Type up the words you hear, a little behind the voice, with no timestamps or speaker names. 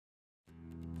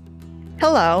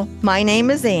Hello, my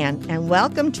name is Ann, and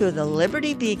welcome to the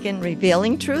Liberty Beacon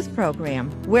Revealing Truth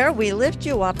program, where we lift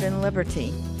you up in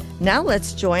liberty. Now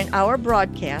let's join our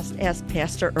broadcast as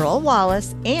Pastor Earl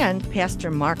Wallace and Pastor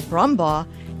Mark Brumbaugh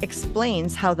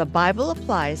explains how the Bible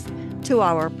applies to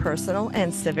our personal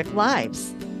and civic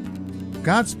lives.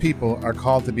 God's people are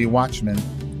called to be watchmen,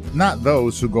 not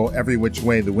those who go every which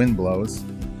way the wind blows.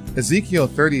 Ezekiel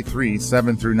 33,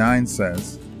 7-9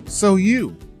 says, "So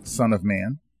you, son of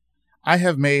man, I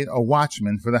have made a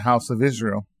watchman for the house of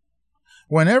Israel.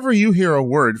 Whenever you hear a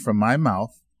word from my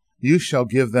mouth, you shall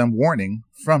give them warning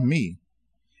from me.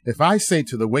 If I say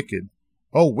to the wicked,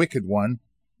 O wicked one,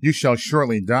 you shall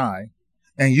surely die,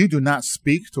 and you do not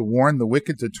speak to warn the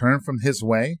wicked to turn from his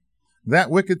way, that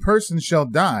wicked person shall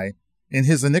die in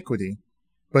his iniquity,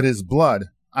 but his blood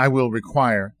I will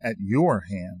require at your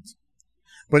hands.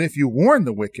 But if you warn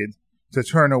the wicked to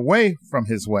turn from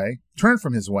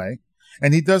his way,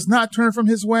 and he does not turn from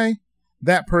his way,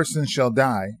 that person shall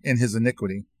die in his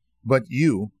iniquity, but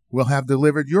you will have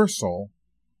delivered your soul."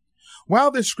 While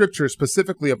this scripture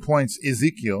specifically appoints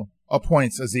Ezekiel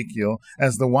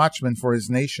as the watchman for his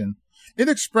nation, it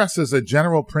expresses a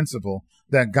general principle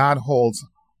that God holds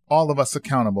all of us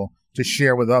accountable to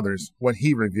share with others what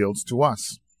he reveals to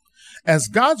us. As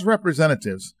God's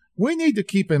representatives, we need to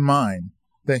keep in mind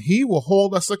that he will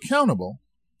hold us accountable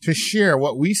to share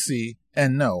what we see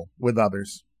and know with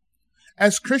others.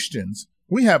 As Christians,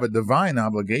 we have a divine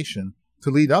obligation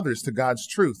to lead others to God's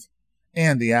truth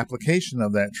and the application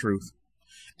of that truth.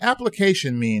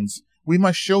 Application means we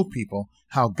must show people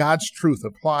how God's truth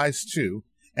applies to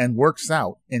and works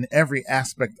out in every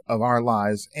aspect of our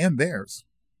lives and theirs.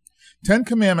 10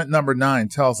 Commandment number 9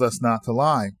 tells us not to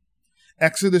lie.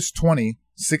 Exodus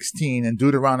 20:16 and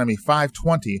Deuteronomy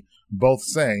 5:20 both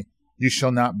say, "You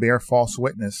shall not bear false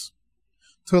witness."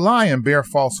 To lie and bear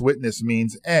false witness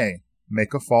means A,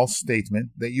 make a false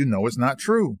statement that you know is not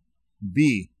true.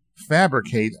 B,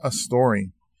 fabricate a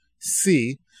story.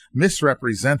 C,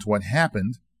 misrepresent what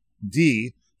happened.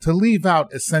 D, to leave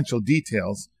out essential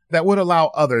details that would allow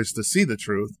others to see the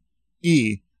truth.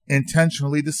 E,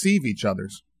 intentionally deceive each other.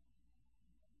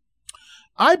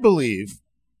 I believe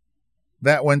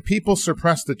that when people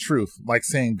suppress the truth, like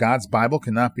saying God's Bible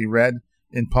cannot be read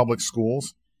in public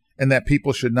schools, and that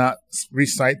people should not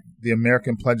recite the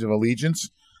American Pledge of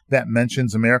Allegiance that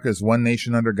mentions America as one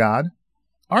nation under God,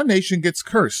 our nation gets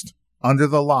cursed under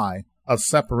the lie of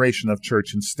separation of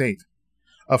church and state,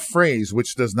 a phrase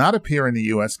which does not appear in the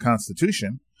U.S.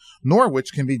 Constitution, nor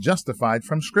which can be justified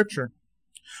from Scripture.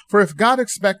 For if God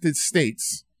expected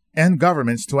states and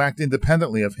governments to act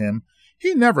independently of him,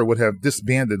 he never would have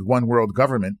disbanded one world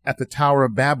government at the Tower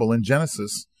of Babel in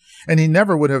Genesis, and he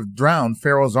never would have drowned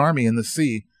Pharaoh's army in the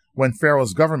sea when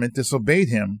Pharaoh's government disobeyed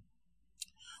him.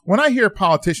 When I hear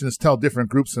politicians tell different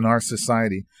groups in our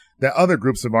society that other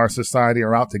groups of our society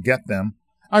are out to get them,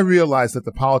 I realize that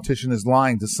the politician is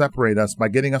lying to separate us by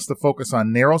getting us to focus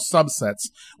on narrow subsets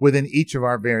within each of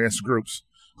our various groups,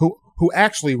 who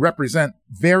actually represent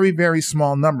very, very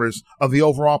small numbers of the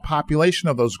overall population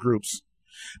of those groups.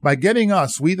 By getting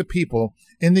us, we the people,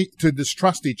 to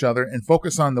distrust each other and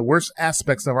focus on the worst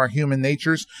aspects of our human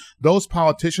natures, those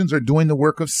politicians are doing the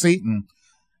work of Satan.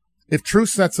 If truth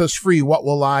sets us free, what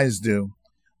will lies do?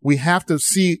 We have to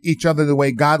see each other the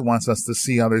way God wants us to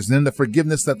see others, and in the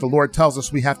forgiveness that the Lord tells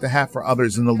us we have to have for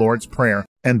others in the Lord's Prayer.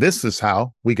 And this is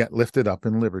how we get lifted up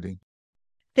in liberty.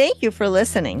 Thank you for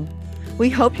listening.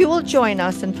 We hope you will join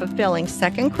us in fulfilling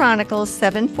 2 Chronicles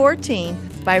 7:14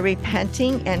 by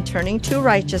repenting and turning to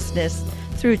righteousness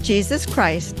through Jesus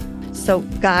Christ, so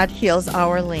God heals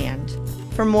our land.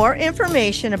 For more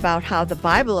information about how the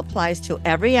Bible applies to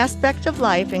every aspect of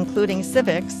life, including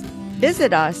civics,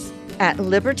 visit us at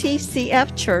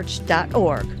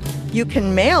libertycfchurch.org. You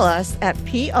can mail us at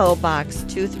P.O. Box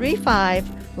 235,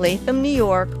 Latham, New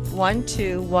York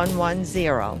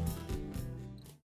 12110.